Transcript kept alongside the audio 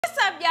What's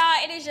up,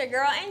 y'all? It is your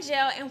girl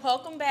Angelle, and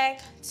welcome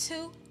back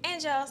to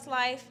Angelle's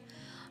Life.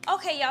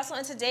 Okay, y'all, so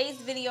in today's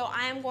video,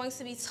 I am going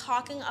to be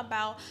talking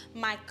about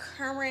my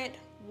current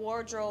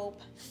wardrobe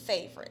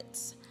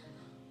favorites.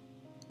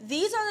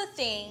 These are the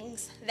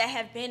things that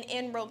have been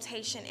in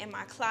rotation in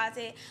my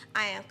closet.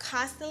 I am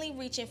constantly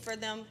reaching for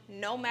them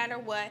no matter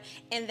what,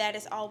 and that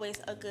is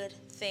always a good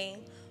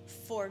thing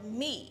for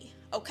me,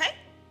 okay?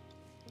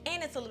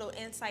 And it's a little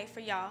insight for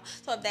y'all.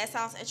 So if that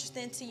sounds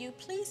interesting to you,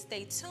 please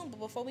stay tuned. But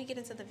before we get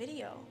into the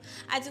video,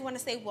 I do want to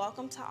say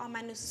welcome to all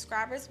my new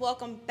subscribers.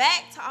 Welcome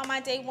back to all my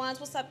day ones.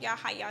 What's up, y'all?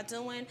 How y'all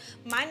doing?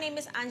 My name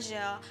is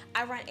Angelle.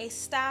 I run a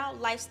style,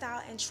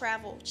 lifestyle, and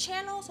travel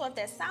channel. So if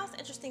that sounds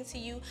interesting to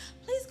you,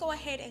 please go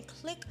ahead and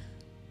click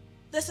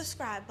the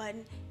subscribe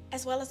button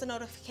as well as the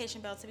notification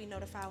bell to be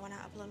notified when I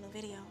upload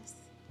new videos.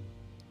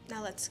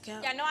 Now let's go.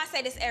 Y'all know I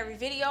say this every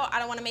video. I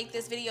don't want to make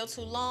this video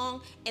too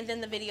long and then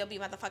the video be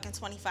motherfucking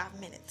 25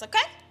 minutes, okay?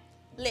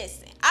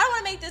 Listen, I don't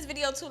want to make this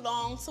video too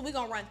long, so we're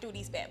going to run through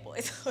these bad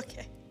boys,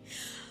 okay?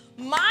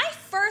 My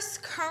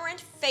first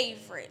current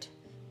favorite,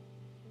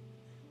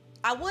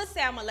 I would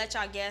say I'm going to let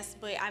y'all guess,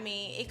 but I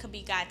mean, it could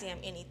be goddamn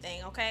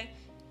anything, okay?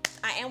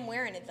 I am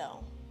wearing it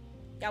though.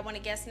 Y'all want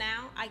to guess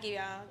now? I give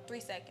y'all 3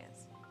 seconds.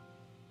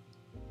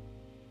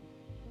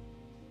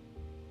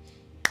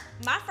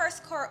 My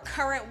first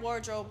current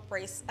wardrobe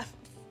bracelet,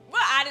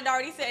 well, I did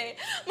already say it.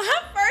 My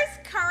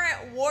first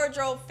current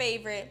wardrobe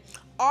favorite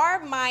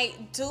are my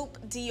dupe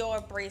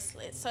Dior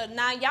bracelets. So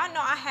now y'all know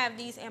I have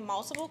these in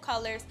multiple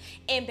colors,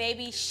 and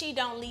baby, she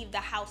don't leave the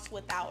house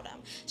without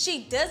them.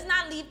 She does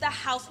not leave the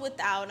house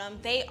without them.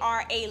 They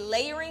are a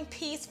layering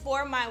piece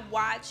for my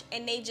watch,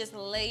 and they just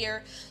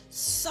layer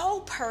so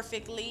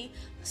perfectly,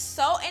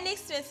 so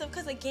inexpensive,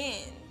 because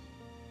again,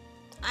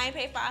 I ain't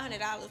paid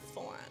 $500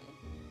 for them.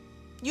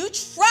 You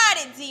tried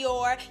it,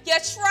 Dior. You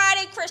tried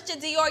it, Christian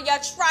Dior.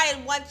 You tried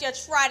it once, you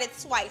tried it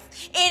twice.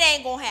 It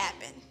ain't gonna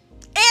happen.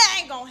 It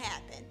ain't gonna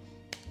happen.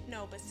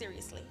 No, but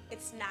seriously,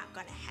 it's not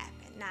gonna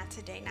happen. Not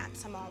today, not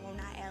tomorrow,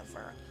 not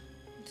ever.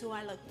 Do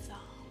I look dumb?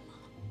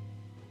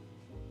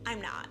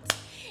 I'm not.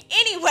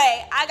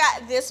 Anyway, I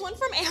got this one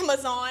from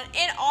Amazon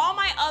and all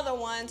my other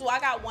ones. Well, I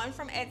got one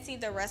from Etsy,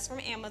 the rest from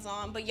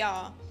Amazon. But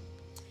y'all,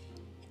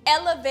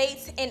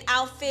 elevates an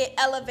outfit,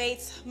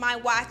 elevates my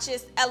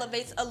watches,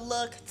 elevates a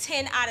look.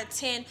 10 out of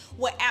 10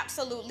 would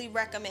absolutely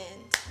recommend.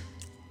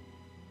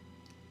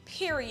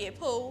 Period,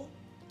 poo.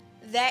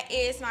 That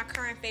is my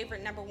current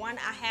favorite, number 1.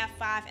 I have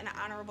 5 in an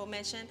honorable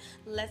mention.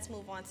 Let's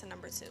move on to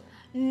number 2.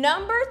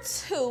 Number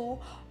 2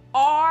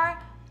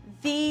 are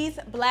these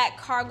black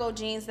cargo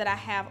jeans that I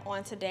have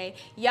on today.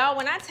 Y'all,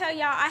 when I tell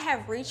y'all I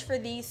have reached for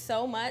these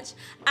so much,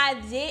 I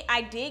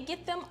did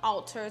get them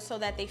altered so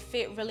that they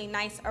fit really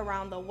nice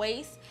around the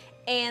waist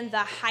and the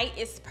height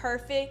is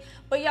perfect.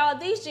 But y'all,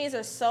 these jeans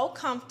are so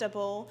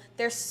comfortable.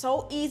 They're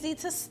so easy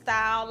to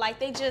style. Like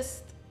they're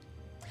just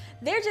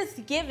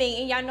giving.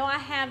 And y'all know I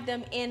have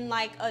them in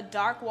like a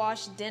dark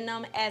wash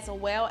denim as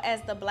well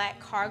as the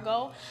black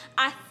cargo.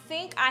 I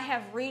think I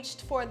have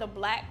reached for the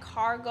black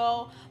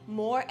cargo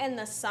more in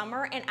the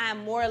summer, and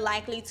I'm more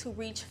likely to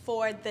reach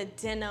for the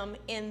denim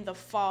in the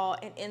fall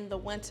and in the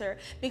winter,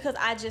 because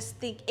I just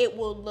think it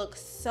will look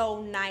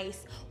so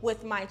nice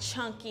with my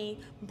chunky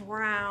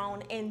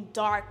brown and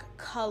dark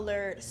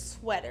colored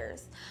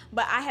sweaters.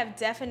 But I have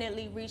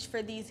definitely reached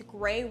for these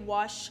gray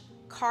wash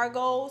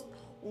cargos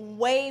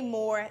way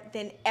more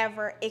than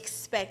ever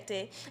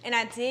expected. And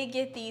I did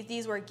get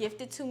these were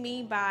gifted to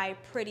me by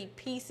Pretty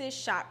Pieces,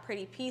 Shop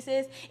Pretty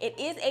Pieces. It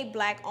is a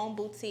black owned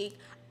boutique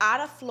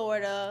out of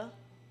Florida,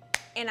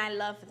 and I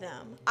love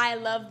them. I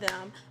love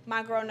them.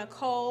 My girl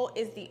Nicole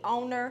is the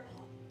owner.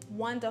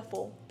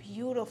 Wonderful,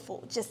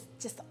 beautiful, just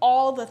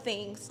all the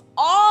things,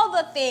 all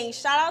the things.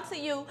 Shout out to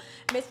you,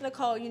 Miss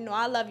Nicole. You know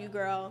I love you,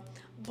 girl.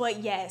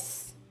 But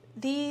yes,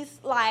 these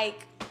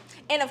like,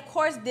 and of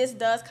course, this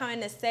does come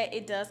in the set.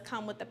 It does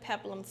come with the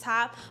peplum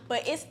top,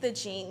 but it's the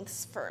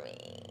jeans for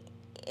me.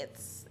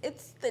 It's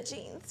the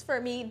jeans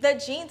for me.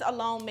 The jeans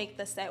alone make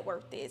the set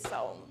worth it,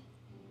 so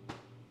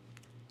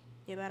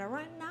you better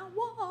run now.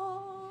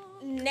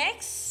 Walk.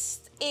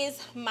 Next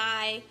is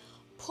my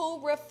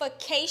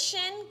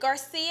Purification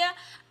Garcia.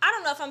 I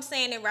don't know if I'm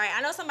saying it right.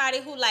 I know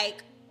somebody who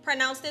like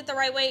pronounced it the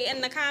right way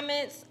in the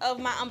comments of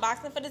my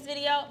unboxing for this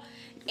video,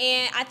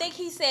 and I think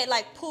he said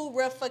like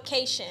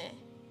Purification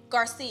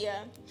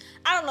Garcia.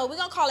 I don't know, we're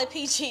gonna call it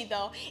PG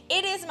though.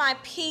 It is my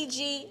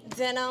PG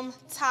denim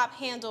top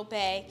handle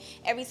bag.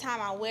 Every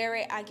time I wear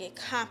it, I get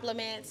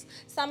compliments.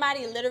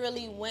 Somebody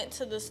literally went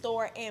to the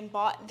store and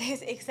bought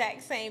this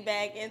exact same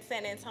bag in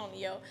San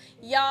Antonio.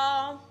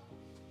 Y'all,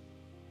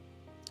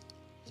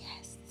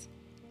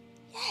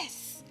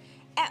 yes,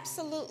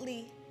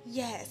 absolutely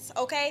yes,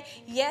 okay?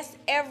 Yes,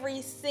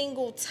 every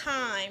single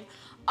time.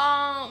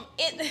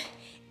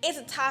 It's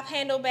a top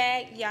handle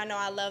bag. Y'all know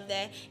I love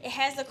that. It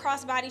has the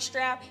crossbody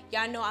strap.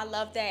 Y'all know I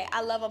love that.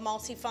 I love a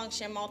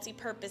multi-function,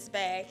 multi-purpose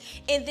bag.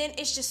 And then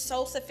it's just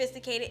so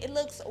sophisticated. It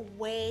looks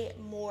way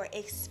more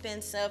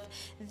expensive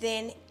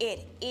than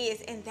it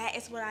is. And that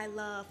is what I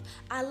love.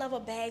 I love a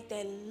bag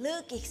that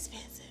look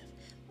expensive,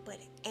 but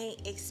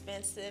ain't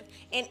expensive.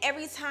 And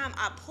every time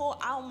I pull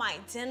out my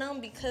denim,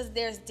 because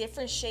there's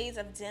different shades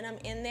of denim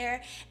in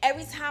there,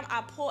 every time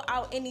I pull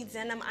out any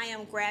denim, I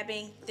am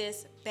grabbing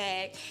this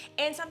bag.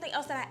 And something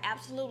else that I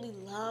absolutely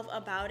love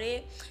about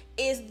it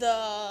is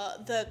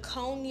the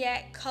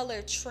cognac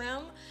color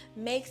trim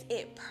makes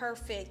it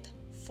perfect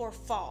for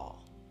fall.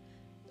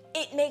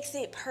 It makes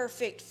it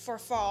perfect for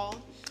fall.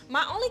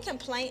 My only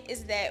complaint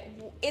is that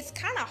it's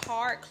kind of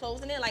hard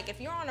closing it. Like if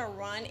you're on a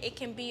run, it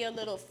can be a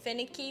little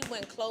finicky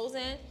when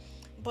closing.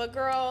 But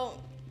girl,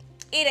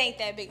 it ain't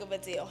that big of a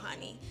deal,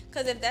 honey.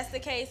 Because if that's the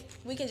case,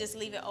 we can just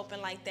leave it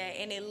open like that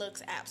and it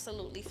looks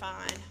absolutely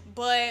fine.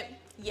 But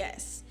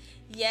yes,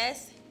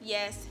 yes,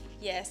 yes,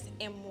 yes,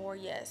 and more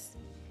yes.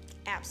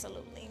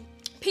 Absolutely.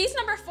 Piece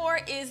number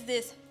 4 is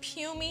this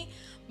Pumi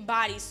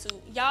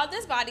bodysuit. Y'all,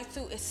 this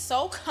bodysuit is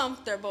so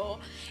comfortable.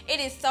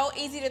 It is so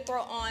easy to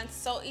throw on,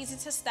 so easy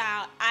to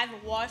style. I've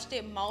washed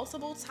it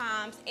multiple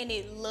times and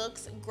it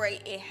looks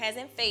great. It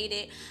hasn't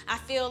faded. I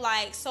feel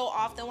like so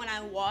often when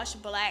I wash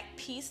black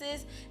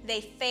pieces, they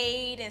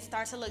fade and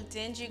start to look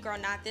dingy. Girl,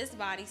 not this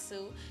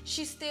bodysuit.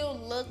 She still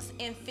looks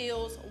and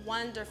feels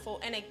wonderful.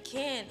 And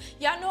again,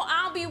 y'all know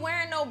I don't be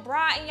wearing no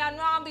bra and y'all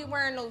know I don't be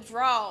wearing no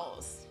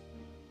drawers.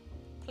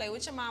 Play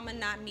with your mama,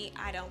 not me.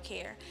 I don't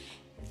care.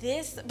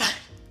 This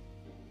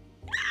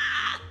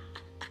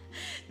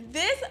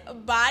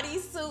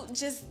bodysuit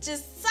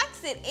just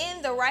sucks it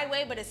in the right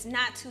way, but it's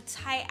not too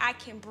tight. I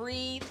can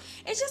breathe.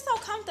 It's just so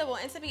comfortable.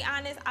 And to be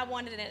honest, I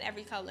wanted it in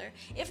every color.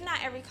 If not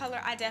every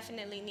color, I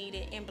definitely need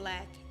it in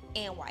black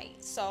and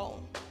white.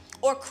 So,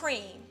 or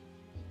cream.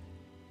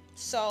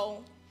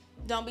 So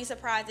don't be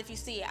surprised if you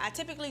see it. I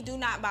typically do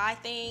not buy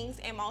things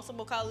in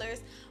multiple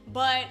colors,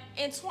 but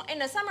in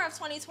the summer of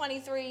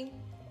 2023,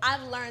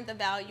 I've learned the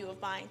value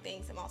of buying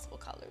things in multiple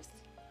colors.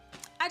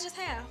 I just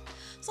have.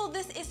 So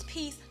this is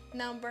piece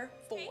number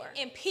 4.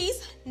 And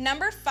piece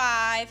number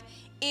 5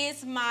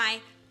 is my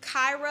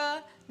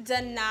Kyra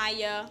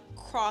Danaya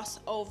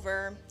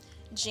crossover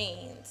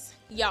jeans.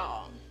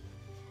 Y'all,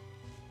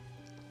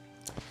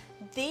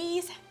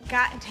 these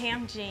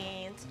goddamn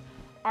jeans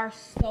are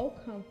so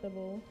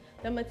comfortable.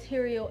 The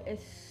material is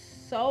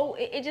so,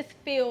 it just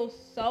feels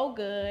so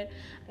good.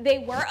 They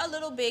were a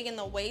little big in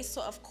the waist,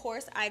 so of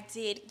course I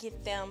did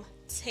get them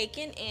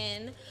taken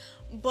in.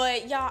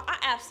 But y'all, I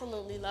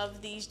absolutely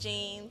love these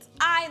jeans.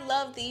 I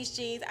love these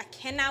jeans. I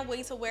cannot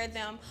wait to wear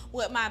them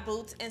with my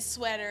boots and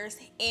sweaters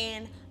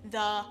in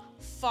the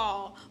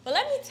fall. But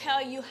let me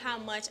tell you how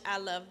much I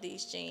love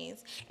these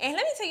jeans. And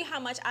let me tell you how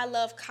much I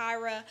love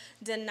Kyra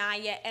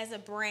Danaya as a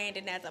brand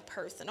and as a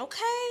person,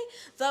 okay?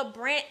 The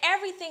brand,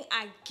 everything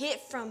I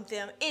get from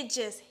them, it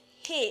just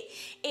hit.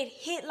 It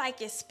hit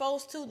like it's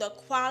supposed to. The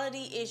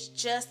quality is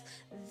just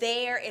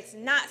there. It's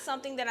not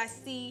something that I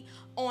see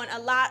on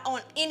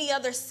any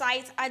other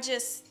sites. I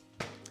just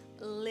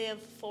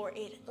live for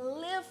it.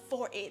 Live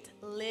for it.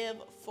 Live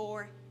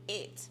for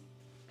it.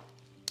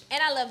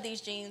 And I love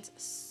these jeans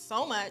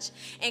so much.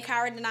 And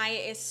Kyra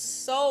Danaya is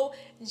so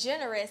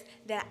generous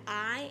that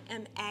I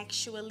am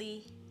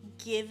actually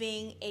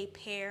giving a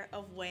pair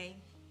away.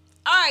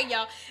 All right,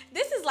 y'all.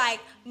 This is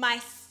like my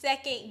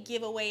second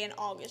giveaway in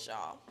August,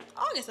 y'all.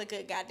 August a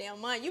good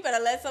goddamn month. You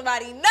better let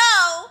somebody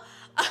know.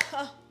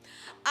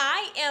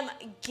 I am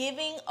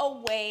giving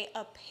away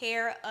a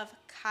pair of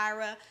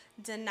Kyra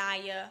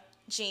Danaya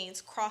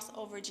jeans,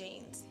 crossover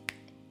jeans.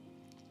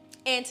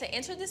 And to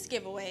enter this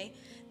giveaway,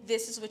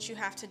 this is what you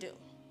have to do.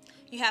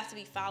 You have to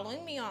be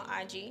following me on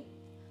IG,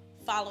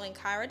 following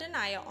Kyra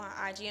Danaya on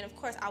IG, and of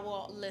course I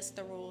will list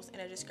the rules in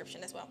the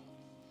description as well.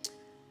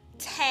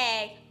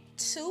 Tag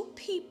 2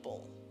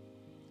 people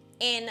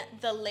in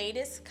the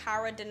latest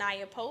Kyra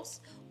Danaya post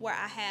where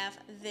I have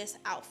this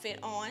outfit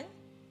on.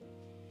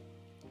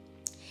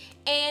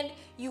 And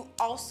you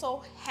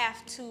also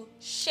have to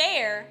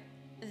share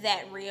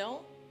that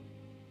reel.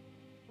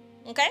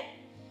 Okay?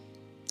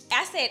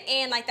 I said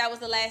and like that was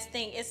the last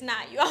thing. It's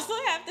not. You also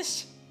have to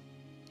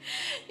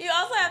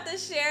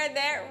share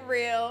that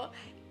reel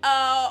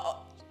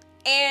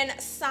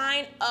and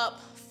sign up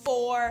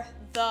for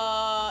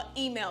the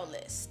email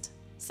list.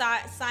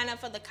 Sign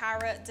up for the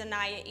Kyra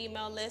Danaya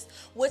email list,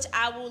 which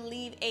I will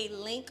leave a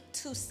link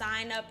to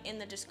sign up in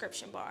the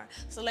description bar.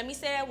 So let me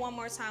say that one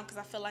more time because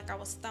I feel like I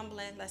was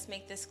stumbling. Let's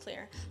make this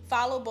clear.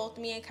 Follow both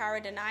me and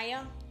Kyra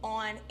Danaya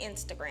on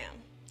Instagram.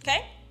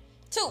 Okay?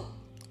 2,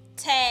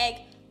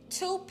 tag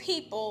 2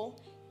 people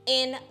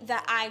in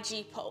the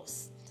IG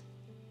post.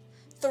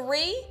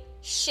 3,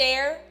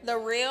 share the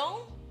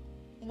reel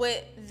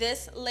with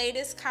this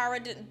latest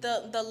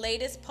the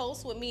latest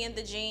post with me in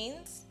the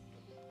jeans.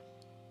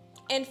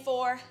 And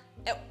 4,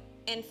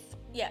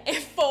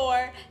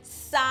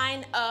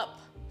 sign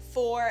up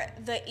for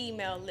the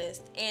email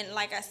list. And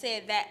like I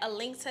said, a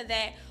link to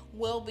that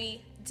will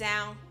be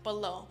down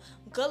below.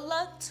 Good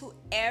luck to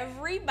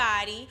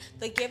everybody.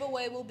 The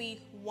giveaway will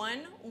be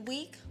 1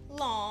 week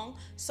long.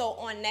 So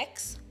on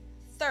next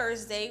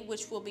Thursday,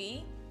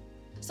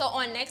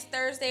 next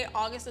Thursday,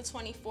 August the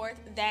 24th,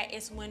 that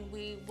is when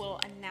we will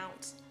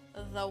announce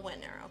the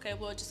winner. Okay,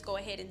 we'll just go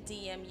ahead and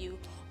DM you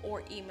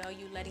or email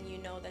you letting you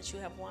know that you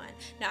have won.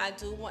 Now I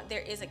do want,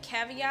 there is a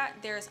caveat,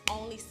 there's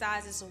only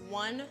sizes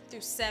 1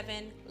 through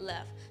 7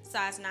 left.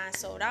 Size 9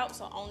 sold out,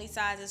 so only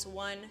sizes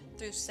 1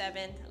 through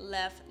 7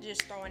 left.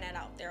 Just throwing that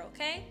out there,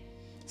 okay?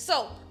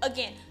 So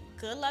again,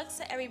 good luck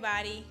to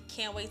everybody.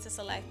 Can't wait to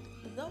select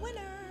the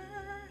winner.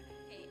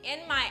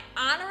 In my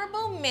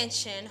honorable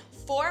mention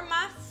for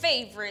my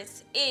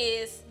favorites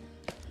is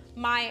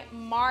my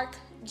Marc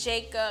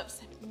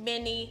Jacobs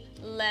mini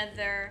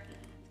leather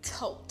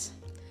tote.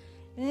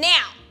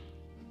 Now,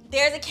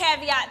 there's a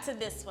caveat to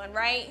this one,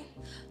 right?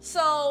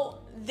 So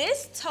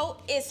this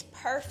tote is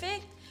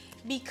perfect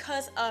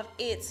because of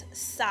its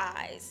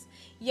size.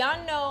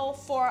 Y'all know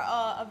for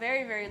a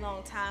very, very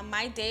long time,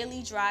 my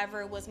daily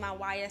driver was my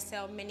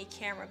YSL mini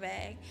camera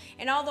bag.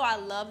 And although I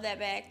love that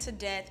bag to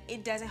death,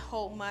 it doesn't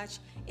hold much.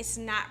 It's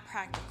not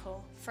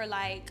practical for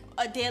like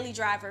a daily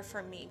driver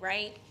for me,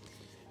 right?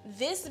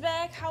 This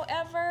bag,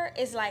 however,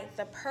 is like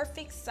the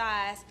perfect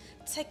size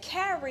to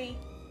carry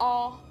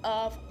all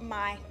of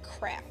my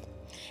crap.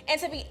 And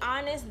to be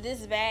honest,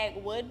 this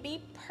bag would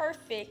be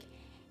perfect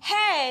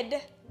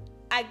had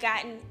I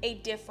gotten a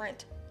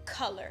different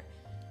color.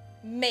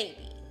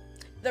 Maybe.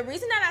 The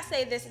reason that I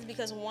say this is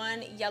because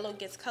one, yellow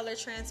gets color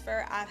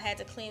transfer. I've had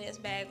to clean this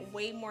bag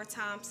way more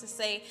times to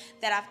say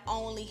that I've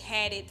only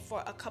had it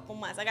for a couple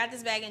months. I got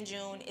this bag in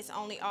June, it's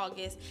only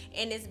August,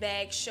 and this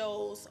bag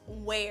shows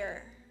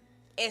wear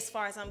as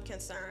far as I'm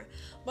concerned.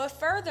 But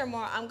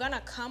furthermore, I'm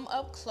gonna come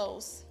up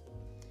close.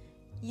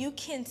 You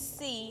can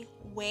see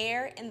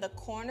wear in the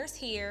corners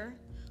here,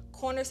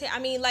 I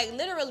mean, like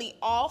literally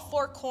all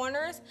 4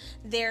 corners,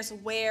 there's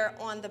wear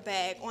on the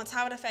bag, on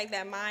top of the fact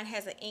that mine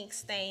has an ink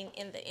stain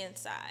in the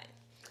inside.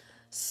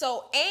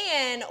 So,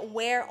 and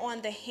wear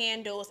on the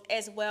handles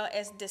as well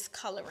as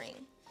discoloring.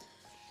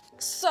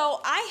 So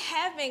I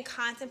have been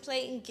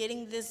contemplating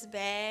getting this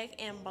bag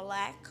in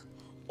black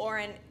or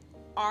in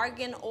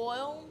argan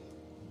oil,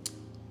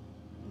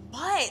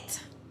 but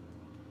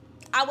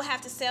I would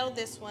have to sell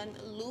this one,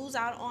 lose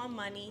out on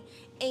money.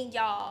 And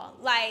y'all,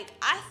 like,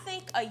 I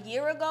think a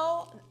year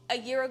ago,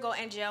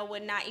 Angelle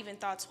would not even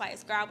thought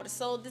twice. Girl, I would have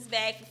sold this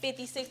bag for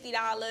 $50,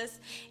 $60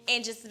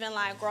 and just been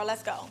like, girl,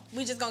 let's go.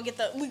 We just gonna get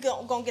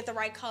the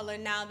right color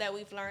now that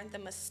we've learned the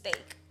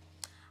mistake.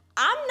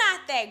 I'm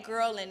not that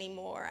girl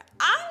anymore.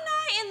 I'm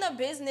not in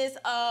the business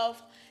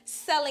of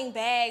selling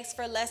bags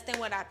for less than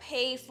what I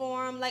paid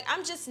for them. Like,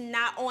 I'm just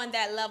not on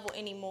that level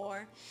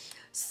anymore.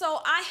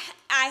 So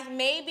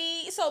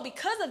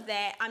because of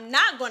that, I'm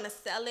not going to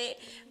sell it.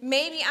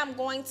 Maybe I'm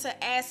going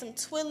to add some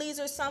twillies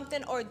or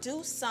something or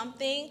do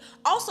something.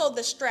 Also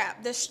the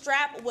strap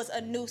was a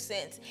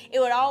nuisance.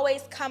 It would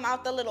always come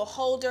out the little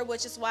holder,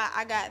 which is why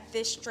I got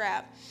this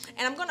strap.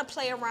 And I'm going to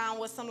play around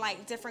with some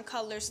like different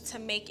colors to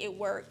make it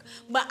work.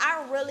 But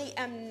I really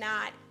am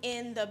not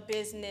in the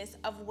business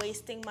of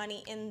wasting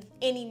money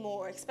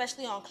anymore,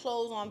 especially on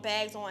clothes, on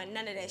bags, on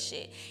none of that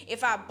shit.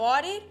 If I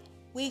bought it,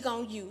 we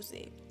gonna use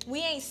it.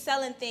 We ain't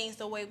selling things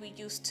the way we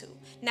used to.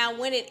 Now,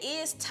 when it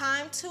is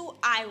time to,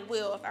 I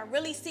will. If I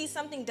really see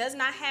something does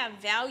not have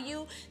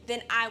value,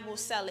 then I will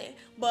sell it.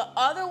 But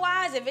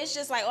otherwise, if it's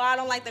just like, oh, I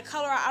don't like the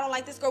color, I don't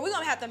like this girl, we're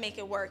gonna have to make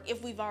it work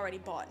if we've already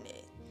bought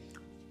it.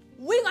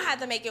 We're gonna have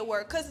to make it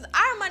work because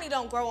our money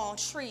don't grow on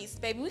trees,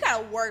 baby. We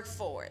gotta work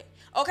for it,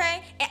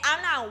 okay? And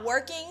I'm not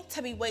working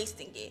to be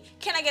wasting it.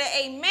 Can I get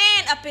an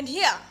amen up in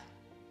here?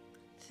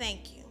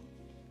 Thank you.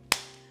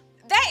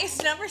 That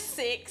is number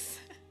 6.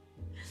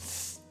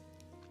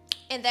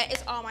 And that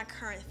is all my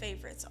current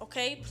favorites,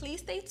 okay? Please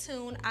stay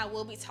tuned. I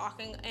will be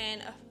talking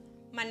in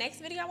my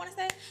next video,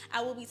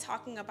 I will be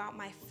talking about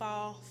my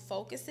fall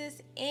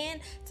focuses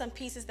and some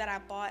pieces that I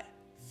bought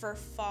for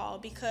fall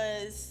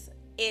because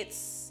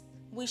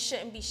we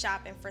shouldn't be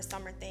shopping for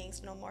summer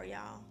things no more,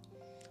 y'all.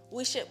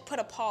 We should put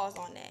a pause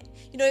on that.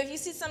 You know, if you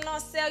see something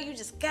on sale, you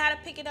just gotta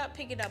pick it up.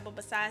 But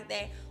besides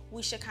that,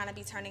 we should kind of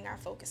be turning our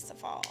focus to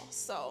fall.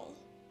 So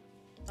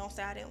don't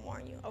say I didn't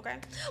warn you, okay?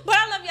 But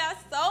I love y'all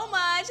so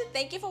much.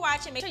 Thank you for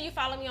watching. Make sure you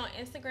follow me on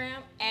Instagram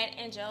at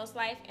Angelle's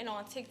Life and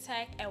on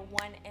TikTok at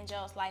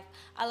Angelle's Life.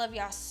 I love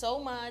y'all so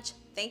much.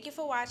 Thank you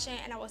for watching,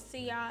 and I will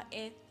see y'all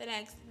in the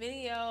next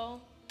video.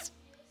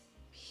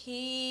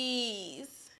 Peace.